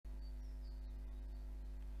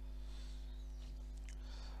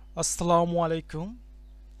আসসালামু আলাইকুম।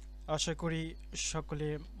 আশা করি সকলে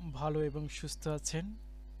ভালো এবং সুস্থ আছেন।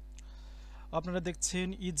 আপনারা দেখছেন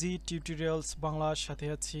ইজি টিউটোরিয়ালস বাংলার সাথে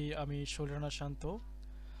আছি আমি শৈলেনা শান্ত।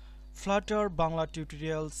 Flutter Bangla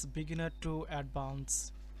tutorials beginner to advance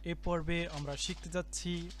এ পর্বে আমরা শিখতে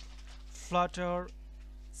যাচ্ছি ফ্লাটার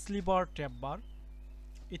স্লিভার ট্যাববার।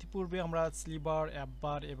 ইতিপূর্বে আমরা স্লিভার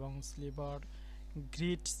অ্যাপবার এবং স্লিভার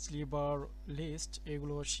গ্রিড স্লিভার লিস্ট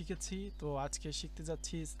এগুলো শিখেছি। তো আজকে শিখতে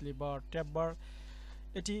যাচ্ছি স্লিভার ট্যাববার।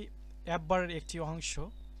 এটি অ্যাপবারের একটি অংশ।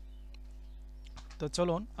 তো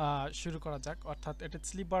চলুন শুরু করা যাক। অর্থাৎ এটা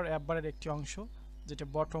স্লিভার অ্যাপবারের একটি অংশ যেটা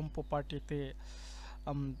বটম প্রপার্টিতে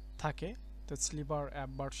থাকে। তো স্লিভার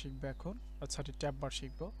অ্যাপবার শিখবো এখন, সরি ট্যাববার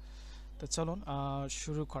শিখবো। তো চলুন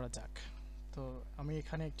শুরু করা যাক। তো আমি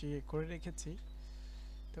এখানে একটি করে রেখেছি।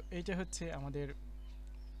 তো এইটা হচ্ছে আমাদের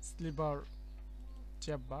স্লিভার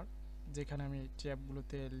ট্যাববার, যেখানে আমি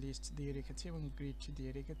ট্যাবগুলোতে লিস্ট দিয়ে রেখেছি এবং গ্রিড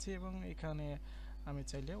দিয়ে রেখেছি, এবং এখানে আমি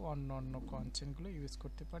চাইলে অন্য অন্য কন্টেন্টগুলো ইউজ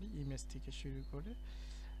করতে পারি, ইমেজ থেকে শুরু করে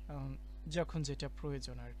যখন যেটা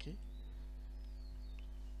প্রয়োজন আর কি।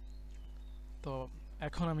 তো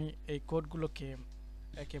এখন আমি এই কোডগুলোকে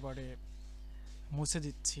একেবারে মুছে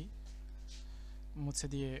দিচ্ছি, মুছে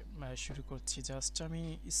দিয়ে শুরু করছি। জাস্ট আমি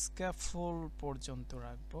স্ক্যাফোল পর্যন্ত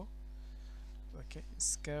রাখবো। ওকে,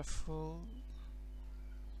 স্ক্যাফোল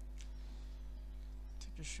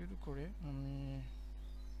থেকে শুরু করে আমি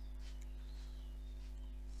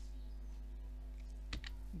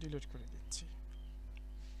ডিলিট করে দিচ্ছি।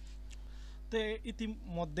 তো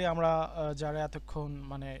ইতিমধ্যে আমরা যারা এতক্ষণ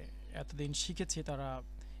এতদিন শিখেছি তারা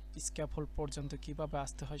স্ক্যাফোল্ড পর্যন্ত কিভাবে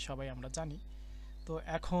আসতে হয় সবাই আমরা জানি। তো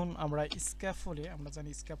এখন আমরা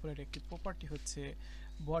জানি স্ক্যাফোল্ডের একটি প্রপার্টি হচ্ছে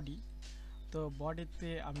বডি। তো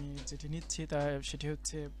বডিতে আমি যেটি নিচ্ছি সেটি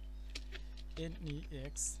হচ্ছে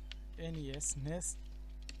NES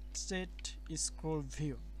নেস্টেড স্ক্রল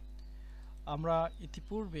ভিউ। আমরা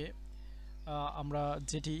ইতিপূর্বে আমরা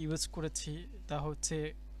যেটি ইউজ করেছি তা হচ্ছে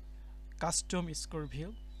কাস্টম স্কোর ভিউ,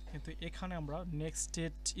 কিন্তু এখানে আমরা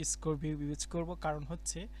নেক্সটেড স্কোর ভিউ ইউজ করব। কারণ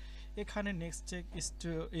হচ্ছে এখানে নেক্সটেড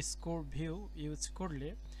স্কোর ভিউ ইউজ করলে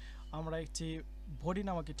আমরা একটি বডি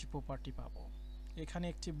নামক একটি প্রপার্টি পাবো। এখানে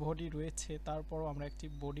একটি বডি রয়েছে, তারপরও আমরা একটি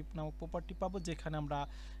বডি নামক প্রপার্টি পাবো যেখানে আমরা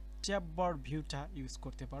ট্যাববার ভিউটা ইউজ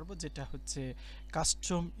করতে পারবো, যেটা হচ্ছে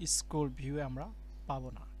কাস্টম স্কোর ভিউ আমরা পাবো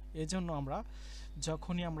না। এজন্য আমরা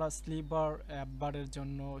যখনই আমরা স্লিভার অ্যাপবারের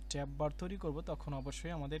জন্য ট্যাববার তৈরি করব তখন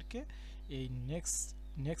অবশ্যই আমাদেরকে এই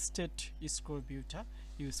নেক্সটেড স্কোর ভিউটা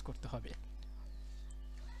ইউজ করতে হবে।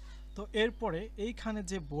 তো এরপরে এইখানে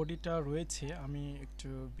যে বডিটা রয়েছে, আমি একটু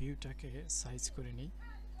ভিউটাকে সাইজ করে নিই।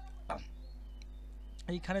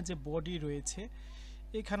 এইখানে যে বডি রয়েছে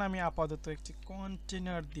এখানে আমি আপাতত একটি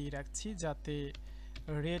কন্টেনার দিয়ে রাখছি যাতে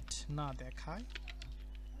রেড না দেখায়।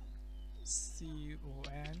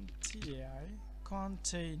 CONTAI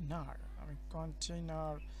কন্টেইনার, আমি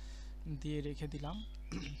কন্টেইনার দিয়ে রেখে দিলাম।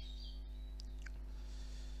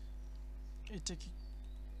 এটা কি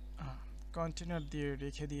কন্টেইনার দিয়ে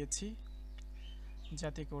রেখে দিয়েছি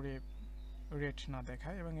যাতে করে রেড না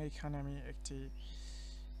দেখায়, এবং এইখানে আমি একটি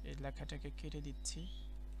এই লেখাটাকে কেটে দিচ্ছি।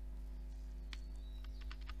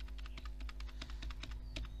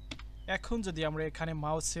 এখন যদি আমরা এখানে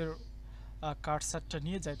মাউসের কার্সারটা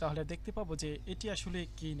নিয়ে যাই তাহলে দেখতে পাবো যে এটি আসলে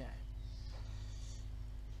কি নেয়।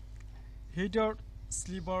 হেডার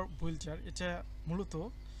স্লিভার বুইল্টার, এটা মূলত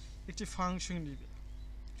একটি ফাংশন নিবে,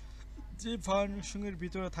 যে ফাংশনের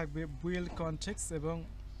ভিতরে থাকবে বুয়েল কনটেক্সট এবং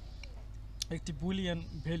একটি বুলিয়ান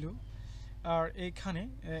ভ্যালু, আর এইখানে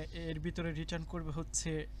এর ভিতরে রিটার্ন করবে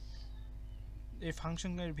হচ্ছে, এই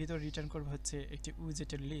ফাংশনের ভিতরে রিটার্ন করবে হচ্ছে একটি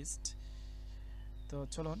উইজেটের লিস্ট। তো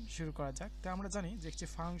চলুন শুরু করা যাক। তো আমরা জানি যে একটি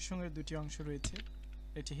ফাংশনের দুটি অংশ রয়েছে,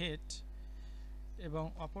 এটি হেড এবং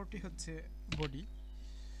অপরটি হচ্ছে বডি।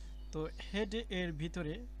 তো হেড এর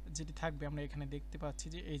ভিতরে যেটি থাকবে আমরা এখানে দেখতে পাচ্ছি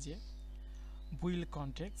যে এই যে বুইল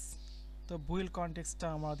কনটেক্সট। তো বুইল কনটেক্সটটা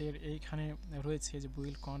আমাদের এইখানে রয়েছে, যে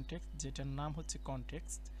বুইল কনটেক্সট যেটার নাম হচ্ছে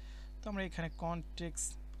কনটেক্সট। তো আমরা এখানে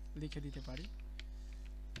কনটেক্সট লিখে দিতে পারি,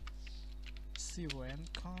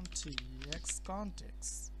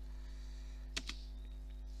 কনটেক্সট।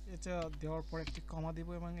 এটা দেওয়ার পর একটি কমা দেব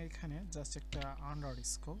এবং এখানে জাস্ট একটা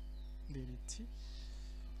আন্ডারস্কোর দিয়ে দিচ্ছি।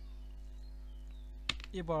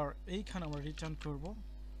 এবার এইখানে আমরা রিটার্ন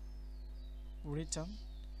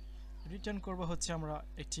করব হচ্ছে আমরা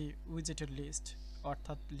একটি উইজেটের লিস্ট।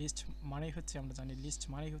 অর্থাৎ লিস্ট মানেই হচ্ছে, আমরা জানি লিস্ট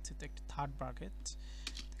মানেই হচ্ছে তো একটি থার্ড ব্র্যাকেট।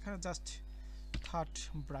 এখানে জাস্ট থার্ড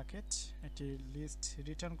ব্র্যাকেট একটি লিস্ট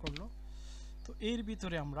রিটার্ন করলো। তো এর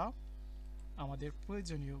ভিতরে আমরা আমাদের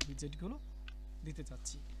প্রয়োজনীয় উইজেটগুলো দিতে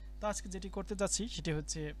যাচ্ছি। তো আজকে যেটি করতে যাচ্ছি সেটি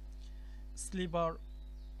হচ্ছে স্লিভার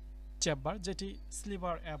ট্যাববার, যেটি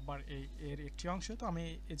স্লিভার অ্যাপবার এর একটি অংশ। তো আমি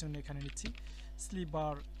এই জন্য এখানে নিচ্ছি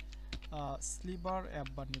স্লিভার স্লিভার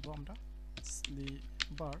অ্যাপবার নিব আমরা।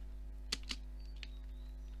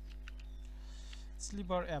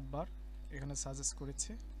 স্লিভার অ্যাপবার এখানে সাজেস্ট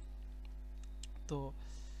করেছে। তো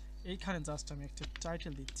এইখানে জাস্ট আমি একটা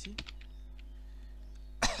টাইটেল দিচ্ছি।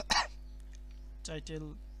 টাইটেল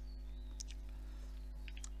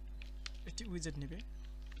একটি উইজেট নেবে,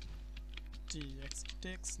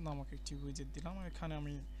 টেক্সট নামক একটি উইজেট দিলাম। এখানে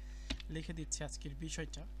আমি লিখে দিচ্ছি আজকের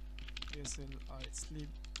বিষয়টা SLI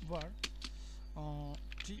স্লিভার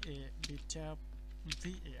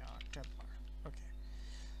TABVAR। ওকে,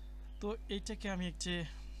 তো এইটাকে আমি একটি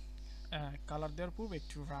কালার দেওয়ার পূর্বে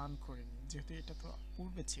একটু রান করে নিই, যেহেতু এটা তো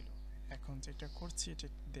পূর্বে ছিল। এখন যেটা করছি এটা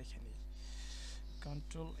দেখে নিই।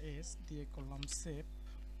 Ctrl+S দিয়ে করলাম সেভ।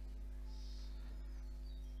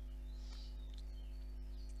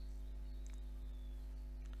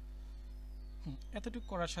 এতটুকু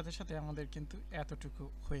করার সাথে সাথে আমাদের কিন্তু এতটুকু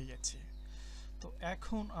হয়ে গেছে। তো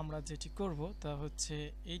এখন আমরা যেটি করব তা হচ্ছে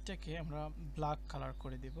এইটাকে আমরা ব্ল্যাক কালার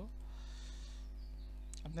করে দেব।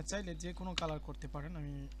 আপনি চাইলে যে কোনো কালার করতে পারেন,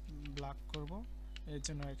 আমি ব্ল্যাক করব। এর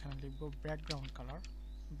জন্য এখানে লিখব background colour,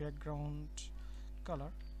 background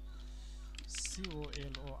colour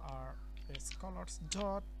COLORS colours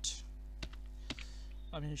dot,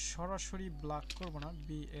 আমি সরাসরি ব্ল্যাক করব না,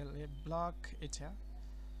 BLA ব্ল্যাক, এটা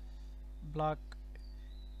ব্ল্যাক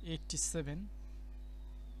 87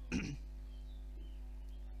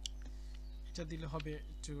 এটা দিলে হবে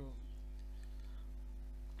একটু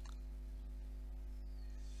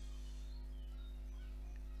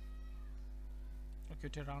ওকে,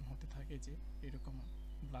 এটা রান হতে থাকে, যে এরকম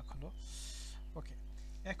ব্ল্যাক হলো। ওকে,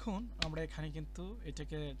 এখন আমরা এখানে কিন্তু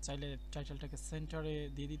এটাকে চাইলে টাইটেলটাকে সেন্টারে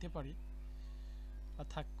দিয়ে দিতে পারি, আর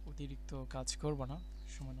থাক, অতিরিক্ত কাজ করব না,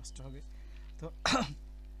 সময় নষ্ট হবে। তো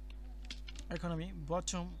এখন আমি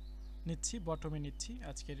বটমে নিচ্ছি।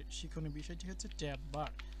 আজকের শিক্ষণীয় বিষয়টি হচ্ছে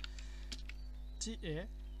ট্যাববার,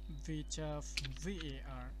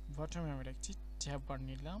 TABVAR। বটমে আমরা একটি ট্যাববার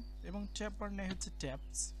নিলাম, এবং ট্যাববার নেয় হচ্ছে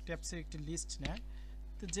ট্যাবসের একটি লিস্ট নেয়।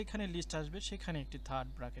 তো যেখানে লিস্ট আসবে সেখানে একটি থার্ড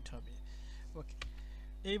ব্র্যাকেট হবে। ওকে,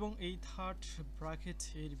 এবং এই থার্ড ব্র্যাকেট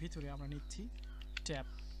এর ভিতরে আমরা নিচ্ছি ট্যাব,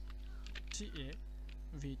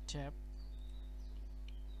 TAB ট্যাব।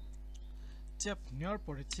 ট্যাব নেওয়ার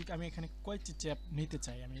পরে ঠিক আমি এখানে কয়টি ট্যাব নিতে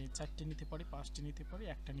চাই, আমি 4টি নিতে পারি, 5টি নিতে পারি,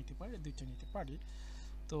 1টা নিতে পারি, 2টা নিতে পারি।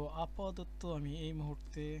 তো আপাতত আমি এই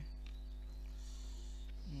মুহূর্তে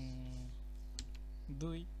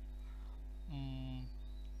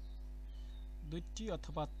 2টি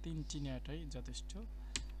অথবা 3টি নেওয়াটাই যথেষ্ট।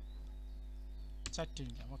 4টি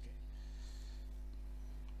নিলাম। ওকে,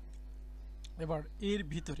 এবার এর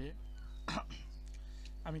ভিতরে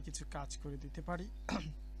আমি কিছু কাজ করে দিতে পারি।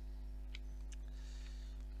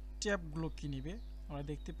 ট্যাবগুলো কি নিবে আমরা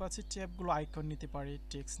দেখতে পাচ্ছি। ট্যাবগুলো আইকন নিতে পারে,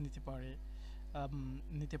 টেক্সট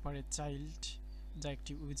নিতে পারে চাইল্ড, যা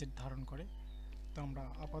একটি উইজেট ধারণ করে। তো আমরা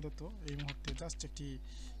আপাতত এই মুহূর্তে জাস্ট একটি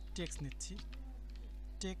টেক্সট নিচ্ছি।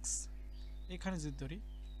 টেক্সট এখানে যদি ধরি,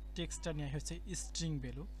 টেক্সটটা নেওয়া হচ্ছে স্ট্রিং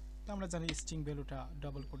ভ্যালু। তো আমরা জানি স্ট্রিং ভ্যালুটা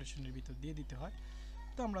ডাবল কোটেশনের ভিতর দিয়ে দিতে হয়,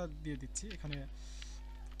 তো আমরা দিয়ে দিচ্ছি এখানে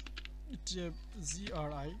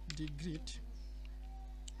GRID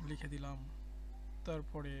লিখে দিলাম।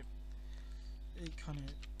 তারপরে এইখানে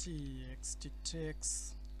TXT টেক্সট,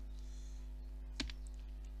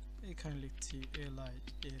 এখানে লিখছি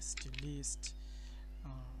LIST লিস্ট,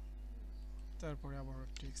 তারপরে আবার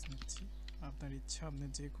টেক্সট নিচ্ছি। আপনার ইচ্ছা, আপনি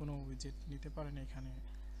যে কোনো উইজেট নিতে পারেন এখানে,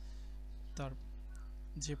 তার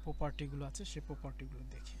যে প্রপার্টিগুলো আছে সেই প্রপার্টিগুলো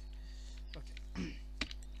দেখে। ওকে,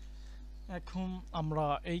 এখন আমরা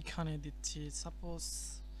এইখানে দিচ্ছি সাপোজ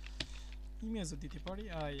ইমেজও দিতে পারি,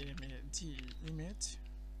 IMAG ইমেজ।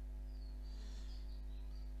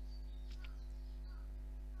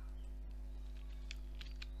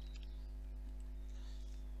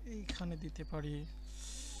 এইখানে দিতে পারি,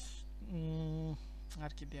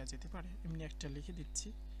 আর কি দেওয়া যেতে পারে, এমনি একটা লিখে দিচ্ছি।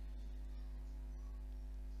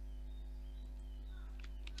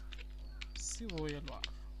 COLR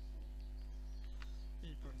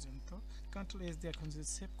এই পর্যন্ত। Ctrl+S দিয়ে এখন যদি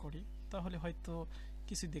সেভ করি তাহলে হয়তো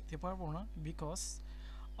কিছু দেখতে পারবো না, বিকজ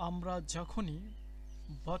আমরা যখনই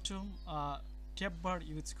বটম ট্যাববার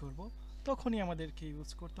ইউজ করব তখনই আমাদেরকে ইউজ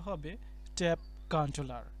করতে হবে ট্যাব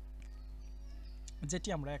কন্ট্রোলার, যেটি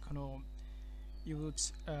আমরা এখনো ইউজ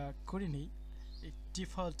করিনি। এই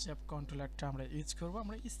ডিফল্ট ট্যাব কন্ট্রোলারটা আমরা ইউজ করব।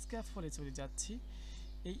 আমরা স্ক্যাফলে চলে যাচ্ছি।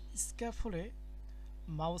 এই স্ক্যাফলে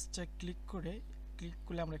মাউসটা ক্লিক করলে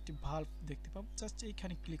আমরা একটি ভাল্ব দেখতে পাবো। জাস্ট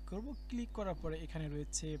এইখানে ক্লিক করব। ক্লিক করার পরে এখানে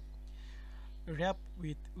রয়েছে র্যাপ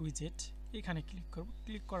উইথ উইজেট, এখানে ক্লিক করব।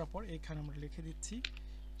 ক্লিক করার পর এখানে আমরা লিখে দিচ্ছি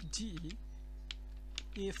DEFAULT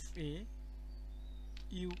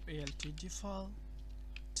ডিফল্ট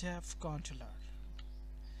ট্যাব কন্ট্রোলার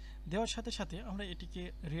দেওয়ার সাথে সাথে আমরা এটিকে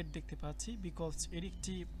রেড দেখতে পাচ্ছি বিকজ এর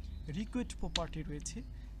একটি রিকোয়েস্ট প্রপার্টি রয়েছে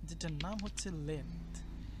যেটার নাম হচ্ছে লেন্থ।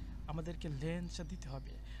 আমাদেরকে লেন্থটা দিতে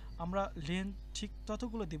হবে। আমরা লেন্থ ঠিক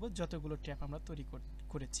ততগুলো দেব যতগুলো ট্যাব আমরা তৈরি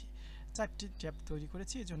করেছি। 4টি ট্যাব তৈরি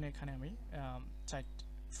করেছি, এই জন্য এখানে আমি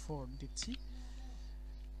 4 দিচ্ছি।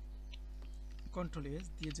 কন্ট্রোল এস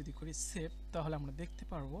দিয়ে যদি করি সেভ, তাহলে আমরা দেখতে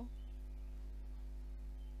পারবো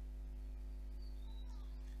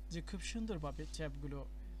যে খুব সুন্দরভাবে ট্যাবগুলো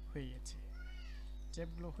হয়ে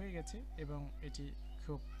গেছে এবং এটি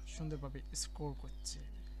খুব সুন্দরভাবে স্কোর করছে।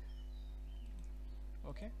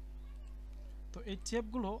 ওকে, তো এই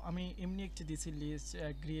ট্যাবগুলো আমি এমনি একটি দিয়েছি লিস্ট,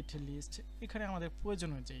 ক্রিয়েট লিস্ট। এখানে আমাদের প্রয়োজন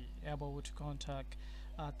অনুযায়ী অ্যাবাউট, কন্ট্যাক্ট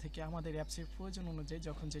থেকে আমাদের অ্যাপসের প্রয়োজন অনুযায়ী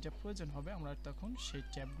যখন যেটা প্রয়োজন হবে আমরা তখন সেই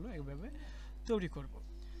ট্যাবগুলো এইভাবে তৈরি করব।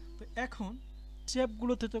 তো এখন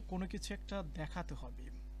ট্যাবগুলোতে তো কোনো কিছু একটা দেখাতে হবে,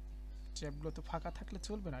 ট্যাবগুলো তো ফাঁকা থাকলে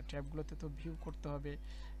চলবে না, ট্যাবগুলোতে তো ভিউ করতে হবে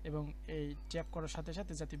এবং এই ট্যাব করার সাথে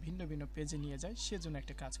সাথে যাতে ভিন্ন ভিন্ন পেজে নিয়ে যায় সেজন্য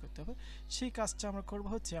একটা কাজ করতে হবে। সেই কাজটা আমরা করব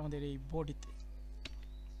হচ্ছে আমাদের এই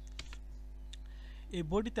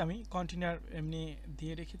বডিতে আমি কন্টেনার এমনি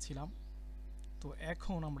দিয়ে রেখেছিলাম। তো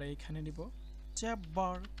এখন আমরা এখানে নিব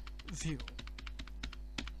ট্যাববার ভিউ,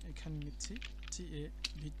 এখানে নিচ্ছি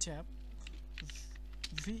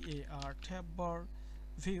ট্যাববার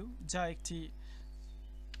ভিউ, যা একটি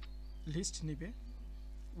লিস্ট নিবে,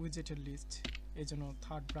 উইজেটের লিস্ট। এই জন্য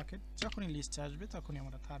থার্ড ব্র্যাকেট, যখনই লিস্ট আসবে তখনই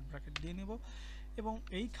আমরা থার্ড ব্র্যাকেট দিয়ে নেব এবং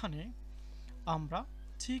এইখানে আমরা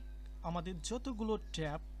ঠিক আমাদের যতগুলো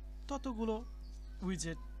ট্যাব ততগুলো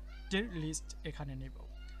উইজেটের লিস্ট এখানে নেব।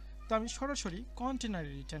 তো আমি সরাসরি কন্টেনারে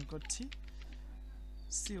রিটার্ন করছি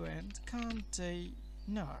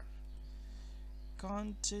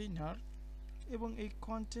কন্টেইনার এবং এই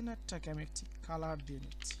কন্টেনারটাকে আমি একটি কালার দিয়ে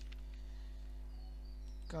নিচ্ছি,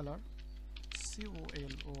 কালার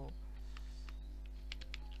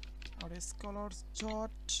colors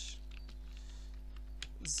dot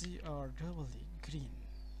green।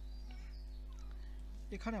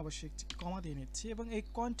 এখানে অবশ্যই একটি কমা দিয়ে নিচ্ছি এবং এই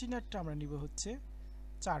কন্টেনারটা আমরা নিব হচ্ছে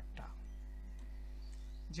 4টা,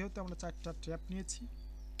 যেহেতু আমরা 4টা ট্যাব নিয়েছি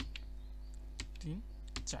 3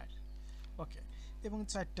 4। ওকে, এবং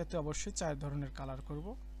 4টাতে অবশ্যই 4 ধরনের কালার করব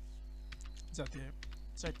যাতে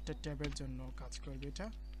 4টা ট্যাবের জন্য কাজ করবে এটা।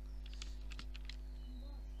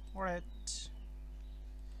 red,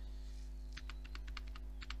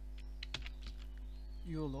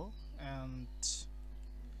 yellow and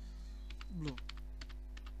blue।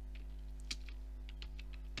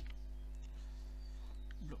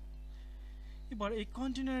 এবার এই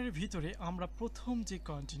কন্টেনারের ভিতরে আমরা প্রথম যে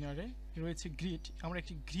কন্টেনারে রয়েছে গ্রিড, আমরা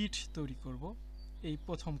একটি গ্রিড তৈরি করব। এই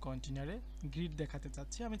প্রথম কন্টেনারে গ্রিড দেখাতে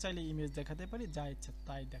চাচ্ছি, আমি চাইলে ইমেজ দেখাতে পারি, যা ইচ্ছা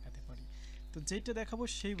তাই দেখাতে পারি। তো যেটা দেখাবো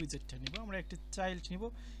সেই উইজেটটা নিব, আমরা একটি চাইল্ড নিব।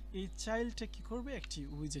 এই চাইল্ডটা কি করবে, একটি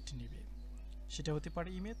উইজেট নেবে, সেটা হতে পারে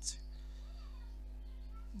ইমেজ,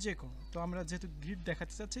 যে কোনো। তো আমরা যেহেতু গ্রিড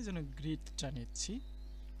দেখাতে চাচ্ছি এই জন্য গ্রিডটা নিচ্ছি।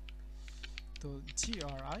 তো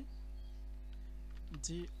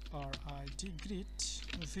grid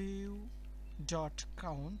view dot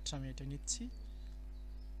count আমি এটা নিচ্ছি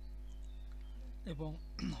এবং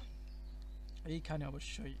এইখানে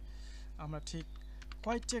অবশ্যই আমরা ঠিক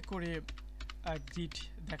কয়টা করে গ্রিড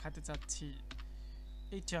দেখাতে চাচ্ছি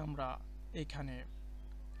এইটা আমরা এখানে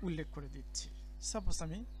উল্লেখ করে দিচ্ছি। সাপোজ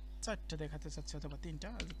আমি 4টা দেখাতে চাচ্ছি অথবা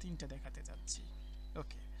 3টা দেখাতে চাচ্ছি।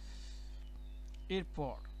 ওকে,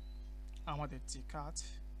 এরপর আমাদের যে কাজ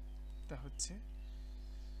তা হচ্ছে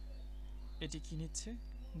এটি কি নিচ্ছে,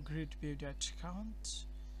 গ্রিড ভিউ ডট কাউন্ট।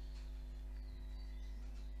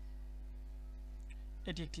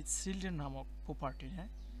 এটি একটি চিলড্রেন নামক প্রপার্টি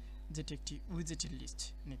নেয় যেটি একটি উইজেটের লিস্ট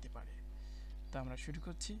নিতে পারে। তা আমরা শুরু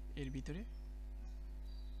করছি এর ভিতরে,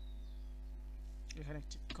 এখানে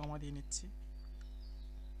একটি কমা দিয়ে নিচ্ছি,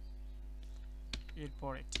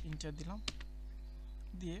 এরপর একটি ইন্টার দিলাম,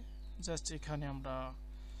 দিয়ে জাস্ট এখানে আমরা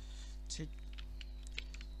ঠিক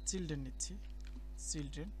চিলড্রেন নিচ্ছি,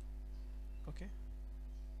 চিলড্রেন। ওকে,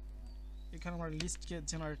 এখানে আমরা লিস্টকে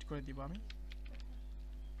জেনারেট করে দিব, আমি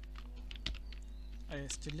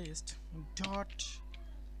list dot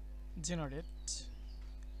generate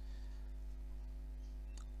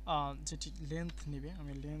যেটি লেন্থ নেবে,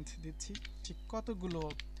 আমি লেন্থ দিচ্ছি ঠিক কতগুলো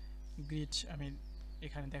গ্রিড আমি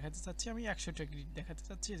এখানে দেখাতে চাচ্ছি, আমি 100টা গ্রিড দেখাতে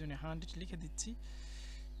চাচ্ছি এই জন্য 100 লিখে দিচ্ছি।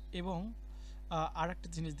 এবং আর একটা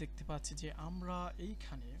জিনিস দেখতে পাচ্ছি যে আমরা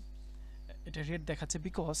এইখানে এটা রেড দেখাচ্ছে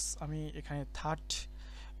বিকজ আমি এখানে থার্ড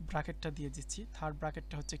ব্র্যাকেটটা দিয়ে দিচ্ছি। থার্ড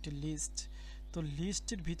ব্র্যাকেটটা হচ্ছে একটি লিস্ট, তো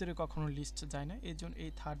লিস্টের ভিতরে কখনো লিস্ট যায় না, এই জন্য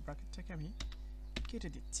এই থার্ড ব্র্যাকেটটাকে আমি কেটে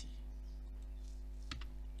দিচ্ছি।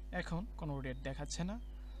 এখন কোনো রেড দেখাচ্ছে না,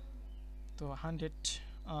 তো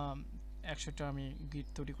 100টা আমি গ্রিড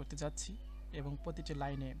তৈরি করতে যাচ্ছি এবং প্রতিটি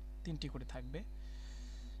লাইনে 3টি করে থাকবে।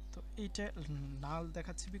 তো এইটা নাল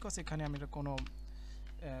দেখাচ্ছে বিকজ এখানে আমি কোনো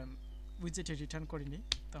উইজেটে রিটার্ন করিনি,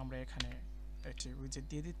 তো আমরা এখানে একটি উইজেট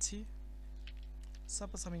দিয়ে দিচ্ছি।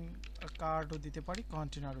 সাপোজ আমি কার্ডও দিতে পারি,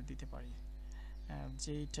 কন্টেনারও দিতে পারি,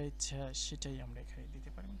 যেইটা ইচ্ছা সেটাই আমরা এখানে দিতে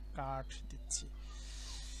পারি। কার্ড দিচ্ছি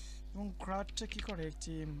এবং কার্ডটা কী করে,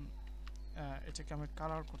 একটি এটাকে আমি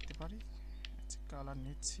কালার করতে পারি। কালার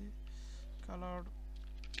নিচ্ছি, কালার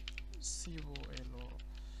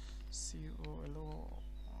COLO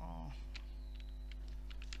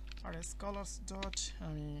আর স্কলার্স ডট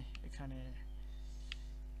আমি এখানে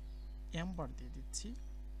এম্বার দিয়ে দিচ্ছি।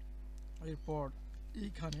 এরপর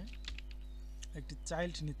এইখানে একটি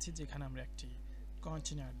চাইল্ড নিচ্ছি যেখানে আমরা একটি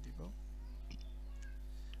কন্টেনার দিব,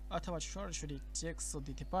 অথবা সরাসরি টেক্সটও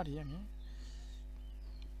দিতে পারি আমি।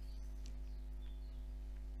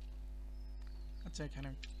 আচ্ছা, এখানে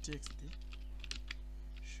টেক্সট দিই,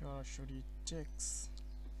 সরাসরি টেক্সট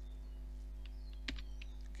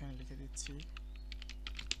এখানে লিখে দিচ্ছি।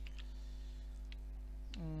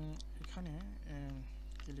 এখানে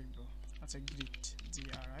কি লিখবো, আচ্ছা গ্রিড,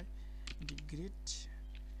 GRI গ্রিড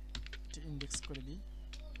ইন্ডেক্স করে দিই,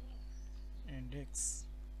 ইন্ডেক্স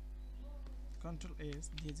Ctrl+S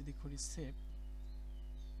দিয়ে যদি করি সেভ,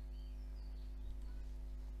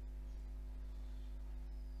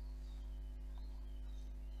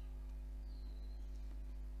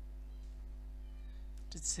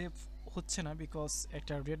 সেভ হচ্ছে না বিকজ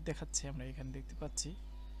একটা রেড দেখাচ্ছে, আমরা এখানে দেখতে পাচ্ছি।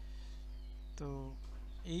 তো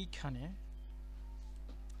এইখানে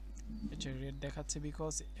এটা রেড দেখাচ্ছে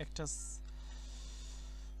বিকজ একটা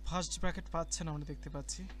ফার্স্ট ব্র্যাকেট পাচ্ছে না, আমরা দেখতে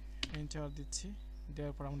পাচ্ছি। এন্টার দিচ্ছি,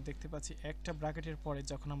 দেওয়ার পর আমরা দেখতে পাচ্ছি একটা ব্র্যাকেটের পরে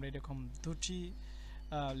যখন আমরা এরকম দুটি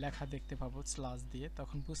লেখা দেখতে পাবো স্ল্যাশ দিয়ে,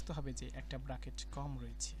 তখন বুঝতে হবে যে একটা ব্র্যাকেট কম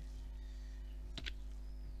রয়েছে।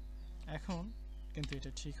 এখন কিন্তু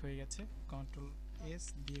এটা ঠিক হয়ে গেছে, Ctrl+S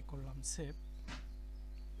দিয়ে করলাম সেভ।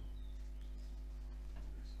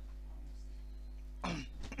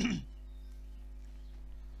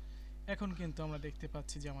 এখন কিন্তু আমরা দেখতে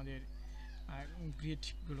পাচ্ছি যে আমাদের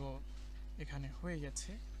গ্রিডগুলো এখানে হয়ে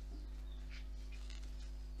গেছে।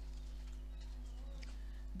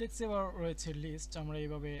 দেখতে এবার রয়েছে লিস্ট,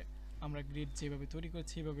 আমরা গ্রিড যেভাবে তৈরি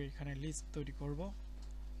করছি এইভাবে এখানে লিস্ট তৈরি করব।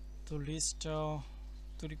 তো লিস্ট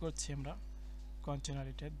তৈরি করছি আমরা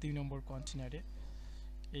কন্টেনারিতে, 2 নম্বর কন্টেনারে।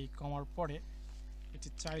 এই কমার পরে একটি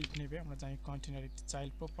চাইল্ড নেবে, আমরা জানি কন্টেনার একটি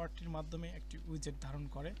চাইল্ড প্রপার্টির মাধ্যমে একটি উইজেট ধারণ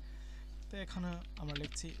করে। তো এখানে আমরা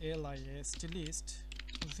লিখছি list list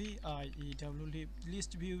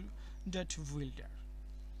list view dot builder।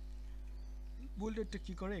 বুইল্ডারটা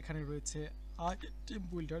কি করে, এখানে রয়েছে আইটেম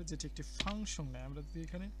বুইল্ডার যেটি একটি ফাংশন নেয়। আমরা যদি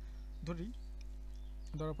এখানে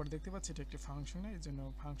ধরার পর দেখতে পাচ্ছি এটা একটি ফাংশন নেয়, এই জন্য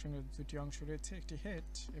ফাংশনের দুটি অংশ রয়েছে, একটি হেড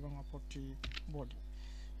এবং অপরটি বডি।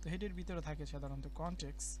 তো হেডের ভিতরে থাকে সাধারণত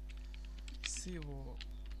context,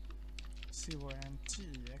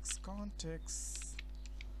 CONTEX context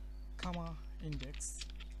comma index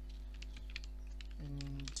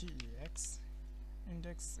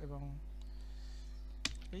এবং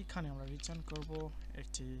এইখানে আমরা রিটার্ন করব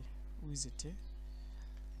একটি উইজেটে,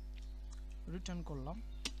 রিটার্ন করলাম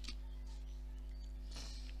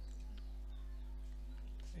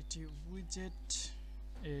একটি উইজেট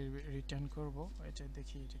রিটার্ন করব। এটা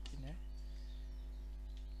দেখি এটা কি নেয়।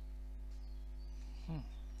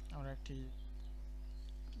 আমরা একটি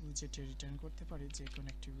উইজেটে রিটার্ন করতে পারি, যে কোনো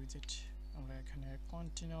একটি উইজেট। আমরা এখানে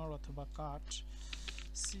কন্টেনার অথবা কাট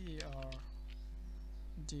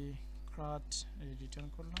CRD কাট রিটার্ন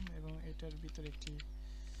করলাম এবং এটার ভিতরে একটি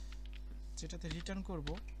যেটাতে রিটার্ন করব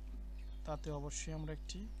তাতে অবশ্যই আমরা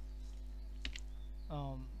একটি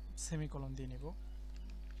সেমিকোলন দিয়ে নেব।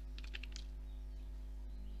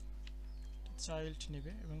 চাইল্ড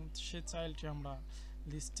নেবে এবং সে চাইল্ডটি আমরা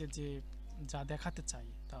লিস্টে যে যা দেখাতে চাই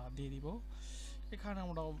তা দিয়ে দিব। এখানে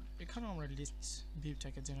আমরা লিস্ট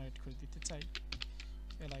ভিউটাকে জেনারেট করে দিতে চাই,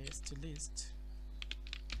 list list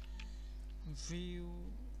view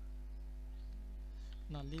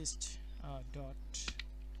না list dot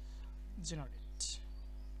generate।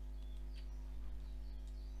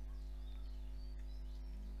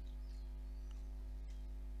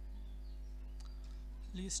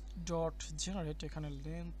 List dot generate, এখানে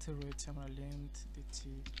লেন্থ রয়েছে, আমরা লেন্থ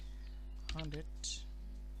দিচ্ছি 100।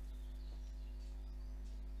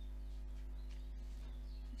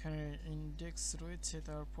 এখানে ইন্ডেক্স রয়েছে,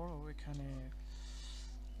 তারপরও এখানে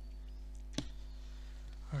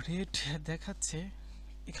রেট দেখাচ্ছে।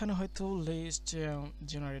 এখানে হয়তো লিস্ট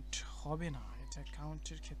জেনারেট হবে না, এটা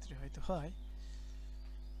কাউন্টের ক্ষেত্রে হয়তো হয়।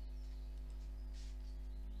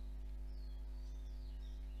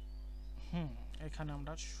 এখানে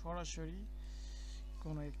আমরা সরাসরি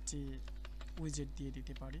কোনো একটি উইজেট দিয়ে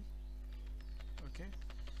দিতে পারি। ওকে,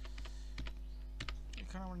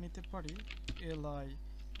 এখানে আমরা নিতে পারি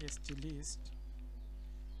list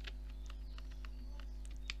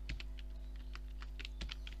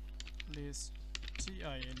list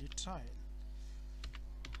tile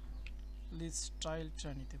লিস্ট স্টাইলটা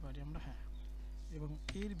নিতে পারি আমরা। হ্যাঁ, এবং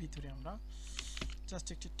এর ভিতরে আমরা জাস্ট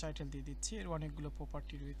একটি টাইটেল দিয়ে দিচ্ছি। এর অনেকগুলো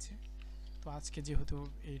প্রপার্টি রয়েছে, তো আজকে যেহেতু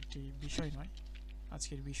এটি বিষয় নয়,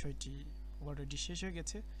 আজকের বিষয়টি অলরেডি শেষ হয়ে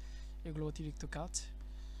গেছে, এগুলো অতিরিক্ত কাজ।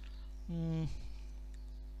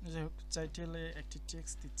 যাই হোক, টাইটেলে একটি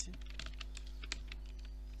টেক্সট দিচ্ছি।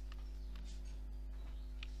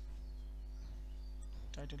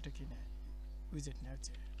 টাইটেলটা কি নেয়? উইজেট নেয়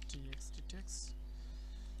হচ্ছে txt টেক্সট,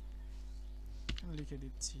 লিখে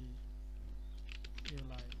দিচ্ছি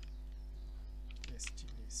list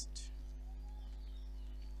list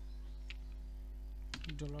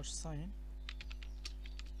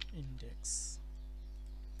 $index।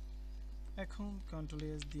 এখন কন্ট্রোল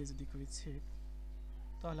এস দিয়ে যদি করি সেভ,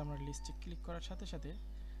 তাহলে আমরা লিস্টে ক্লিক করার সাথে সাথে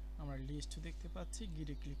আমরা লিস্ট দেখতে পাচ্ছি,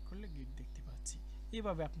 গিডে ক্লিক করলে গিড দেখতে পাচ্ছি।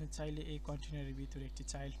 এভাবে আপনি চাইলে এই কন্টেনারের ভিতরে একটি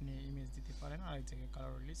চাইল্ড নিয়ে ইমেজ দিতে পারেন, আরেক জায়গায়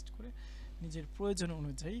কালার লিস্ট করে নিজের প্রয়োজন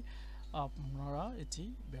অনুযায়ী আপনারা এটি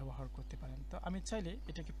ব্যবহার করতে পারেন। তো আমি চাইলে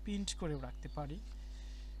এটাকে প্রিন্ট করেও রাখতে পারি।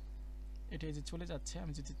 এটা যে চলে যাচ্ছে,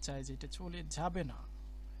 আমি যদি চাই যে এটা চলে যাবে না,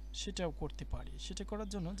 সেটাও করতে পারি। সেটা করার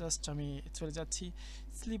জন্য জাস্ট আমি চলে যাচ্ছি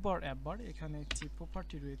স্লিভার ট্যাববার। এখানে একটি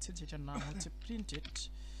প্রপার্টি রয়েছে যেটার নাম হচ্ছে প্রিন্টেড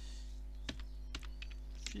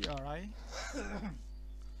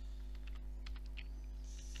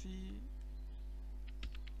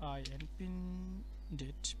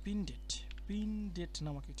পিনডেট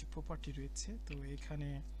নামক একটি প্রপার্টি রয়েছে। তো এখানে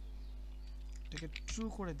এটাকে ট্রু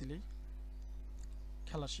করে দিলেই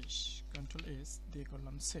খেলা শেষ। কন্ট্রোল এস দিয়ে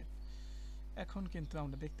করলাম সেভ। এখন কিন্তু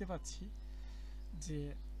আমরা দেখতে পাচ্ছি যে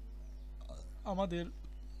আমাদের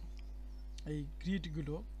এই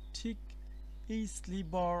গ্রিডগুলো ঠিক এই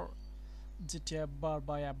স্লিভার যে ট্যাববার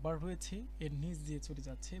বা অ্যাপবার রয়েছে এর নিচ দিয়ে চলে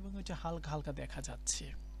যাচ্ছে এবং এটা হালকা হালকা দেখা যাচ্ছে,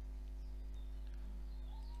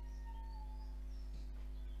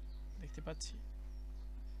 দেখতে পাচ্ছি।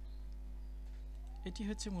 এটি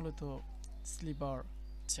হচ্ছে মূলত স্লিভার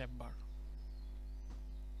ট্যাববার।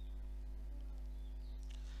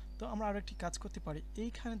 তো আমরা আরো একটি কাজ করতে পারি।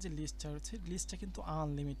 এইখানে যে লিস্টটা রয়েছে, লিস্টটা কিন্তু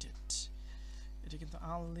আনলিমিটেড, এটা কিন্তু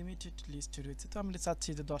আনলিমিটেড লিস্ট রয়েছে। তো আমরা চাচ্ছি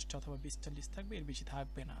যে 10টা অথবা 20টা লিস্ট থাকবে, এর বেশি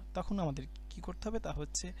থাকবে না। তখন আমাদের কি করতে হবে, তা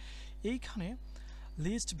হচ্ছে এইখানে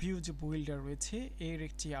লিস্ট ভিউ যে বিল্ডার রয়েছে এর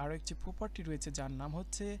আরো একটি প্রপার্টি রয়েছে যার নাম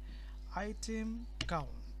হচ্ছে আইটেম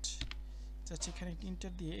কাউন্ট। জাস্ট এখানে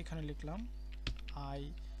ইন্টার দিয়ে এখানে লিখলাম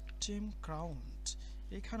আইটেম কাউন্ট।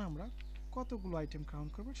 এখানে আমরা কতগুলো আইটেম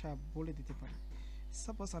কাউন্ট করবো সব বলে দিতে পারি।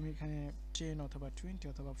 সাপোজ আমি এখানে 10 অথবা 20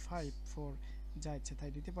 অথবা 5 4 যা ইচ্ছে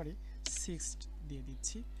তাই দিতে পারি। 6 দিয়ে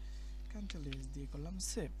দিচ্ছি, কন্ট্রোল এস দিয়ে করলাম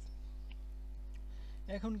সেভ।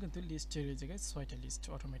 এখন কিন্তু লিস্টের এই জায়গায় 6টা লিস্ট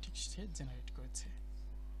অটোমেটিক সে জেনারেট করেছে।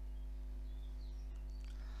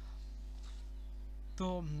 তো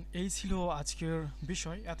এই ছিল আজকের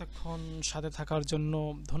বিষয়। এতক্ষণ সাথে থাকার জন্য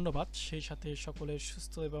ধন্যবাদ। সেই সাথে সকলের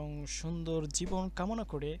সুস্থ এবং সুন্দর জীবন কামনা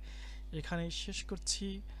করে এখানেই শেষ করছি।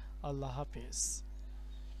 আল্লাহ হাফেজ।